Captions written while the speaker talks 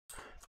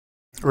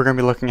We're going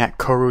to be looking at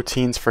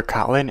coroutines for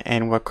Kotlin,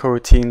 and what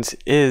coroutines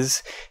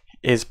is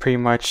pretty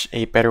much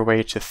a better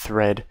way to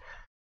thread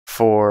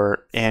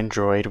for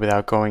Android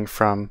without going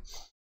from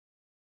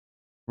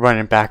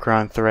running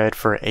background thread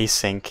for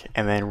async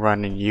and then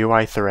running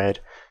UI thread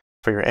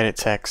for your edit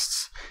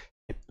texts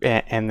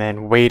and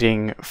then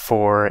waiting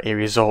for a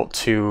result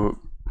to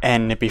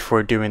end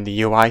before doing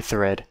the UI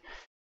thread.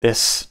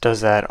 This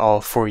does that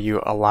all for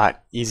you a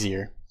lot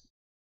easier.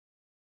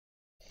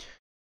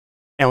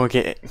 And we'll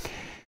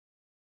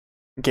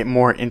get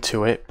more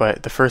into it,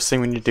 but the first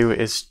thing we need to do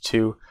is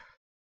to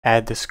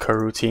add this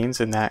coroutines,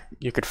 and that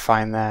you could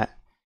find that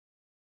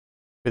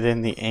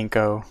within the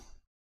Anko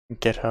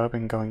GitHub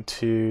and going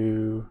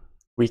to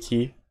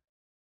wiki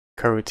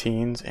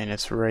coroutines, and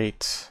it's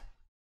right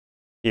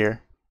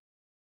here.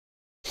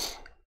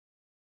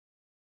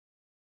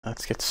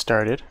 Let's get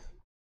started.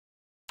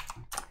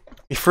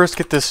 We first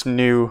get this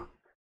new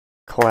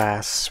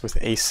class with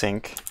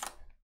async.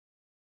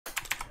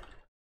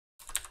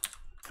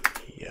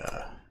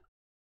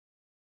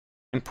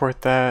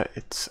 Import that.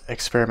 It's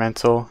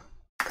experimental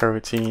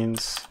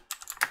coroutines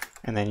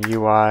and then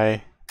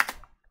UI.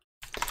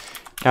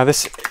 Now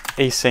this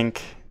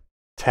async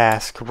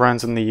task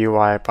runs in the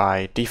UI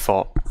by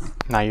default.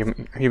 Now you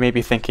may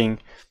be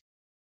thinking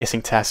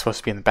async task is supposed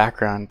to be in the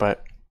background,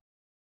 but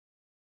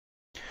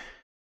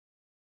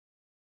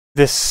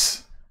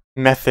this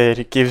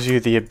method gives you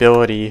the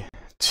ability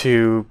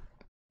to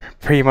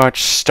pretty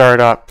much start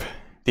up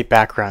the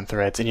background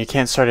threads, and you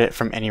can't start it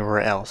from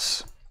anywhere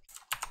else.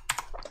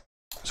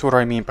 So what do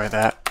I mean by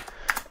that?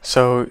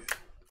 So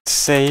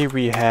say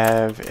we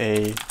have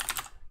a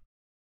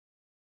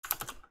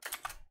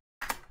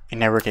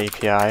network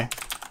API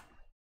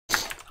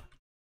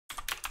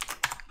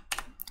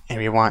and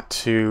we want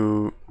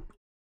to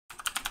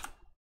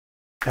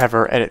have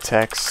our edit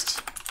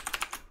text.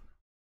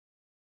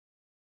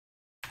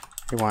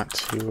 We want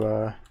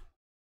to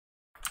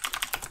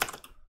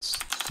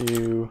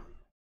do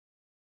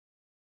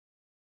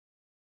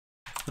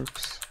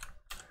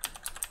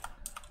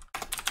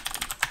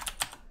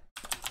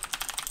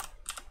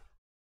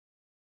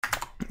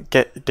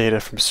get data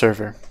from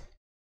server.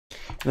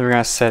 And then we're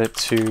going to set it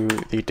to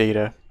the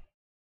data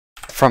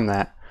from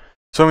that.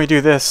 So when we do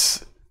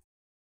this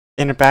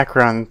in a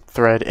background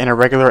thread, in a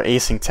regular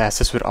async task,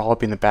 this would all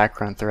be in the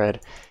background thread.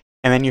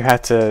 And then you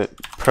have to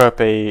put up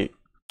a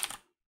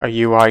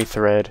UI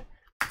thread,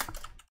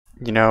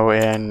 you know,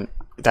 and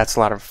that's a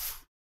lot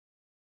of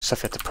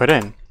stuff you have to put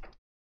in.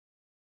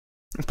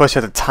 Plus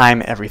you have to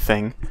time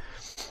everything,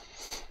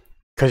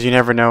 because you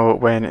never know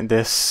when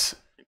this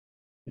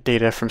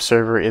data from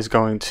server is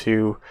going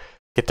to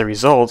get the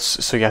results,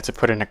 so you have to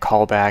put in a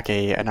callback,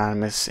 a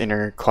anonymous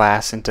inner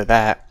class into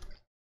that,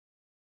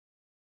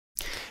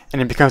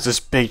 and it becomes this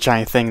big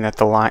giant thing that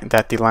the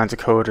lines of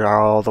code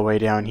are all the way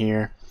down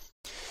here,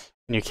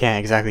 and you can't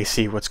exactly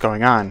see what's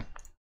going on.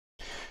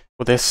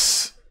 Well,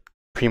 this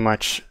pretty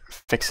much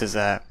fixes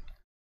that.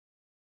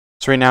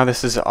 So right now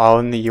this is all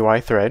in the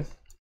UI thread.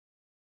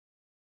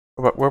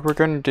 What we're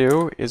going to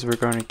do is we're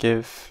going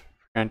to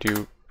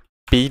do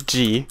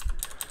BG,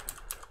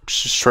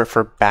 which is short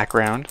for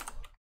background,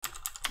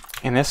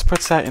 and this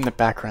puts that in the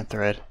background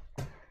thread.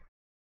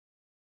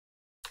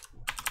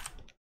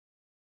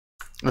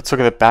 Let's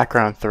look at the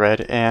background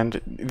thread,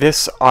 and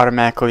this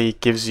automatically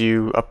gives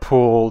you a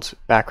pooled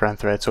background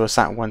thread, so it's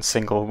not one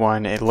single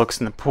one. It looks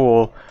in the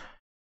pool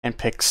and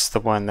picks the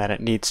one that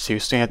it needs to,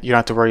 so you don't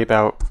have to worry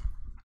about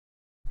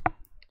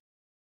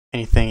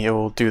anything. It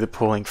will do the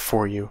pooling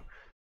for you.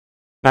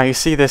 Now you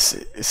see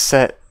this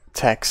set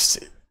text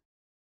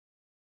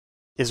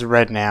is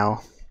red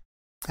now.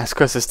 That's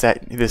because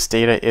this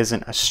data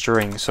isn't a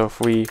string. So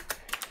if we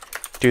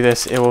do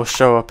this, it will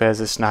show up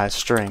as it's not a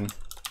string.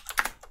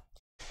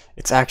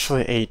 It's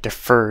actually a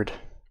deferred.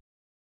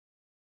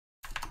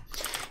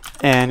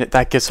 And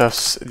that gives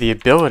us the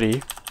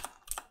ability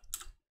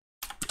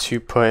to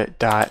put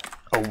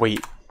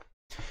 .await.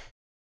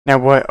 Now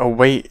what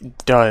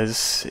await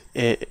does,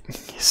 it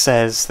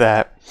says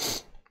that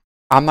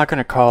I'm not going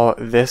to call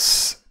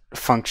this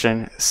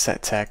function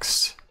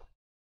setText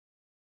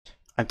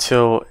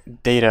until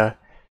data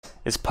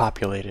is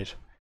populated.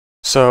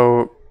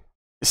 So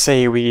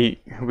say we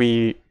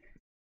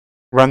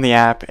run the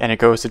app and it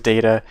goes to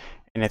data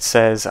and it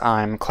says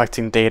I'm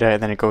collecting data,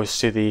 and then it goes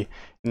to the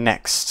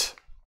next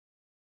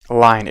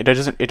line. It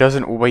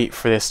doesn't wait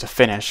for this to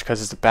finish because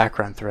it's the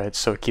background thread,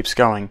 so it keeps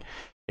going.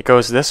 It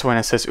goes to this one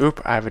and says,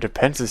 oop, I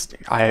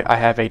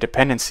have a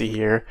dependency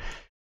here.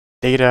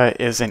 Data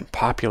isn't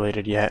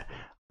populated yet.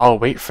 I'll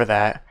wait for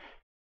that,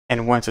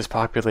 and once it's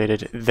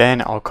populated,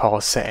 then I'll call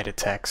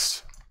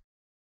setEditText.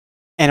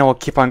 And it will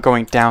keep on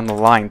going down the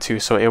line too,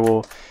 so it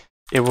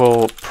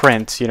will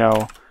print, you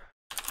know,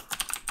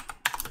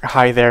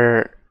 hi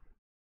there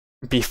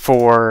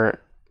before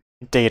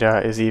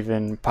data is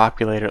even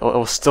populated. It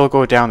will still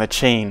go down the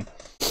chain.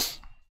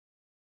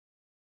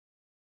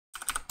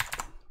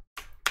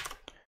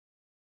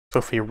 So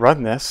if we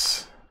run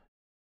this,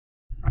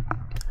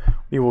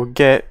 we will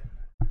get,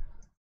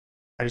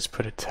 I just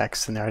put a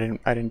text in there.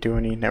 I didn't do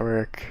any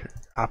network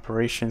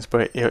operations,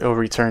 but it'll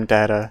return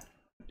data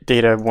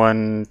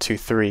 1, 2,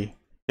 3.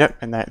 Yep,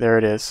 and there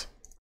it is.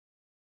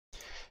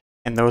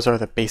 And those are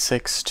the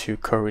basics to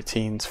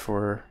coroutines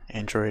for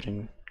Android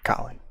and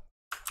Kotlin.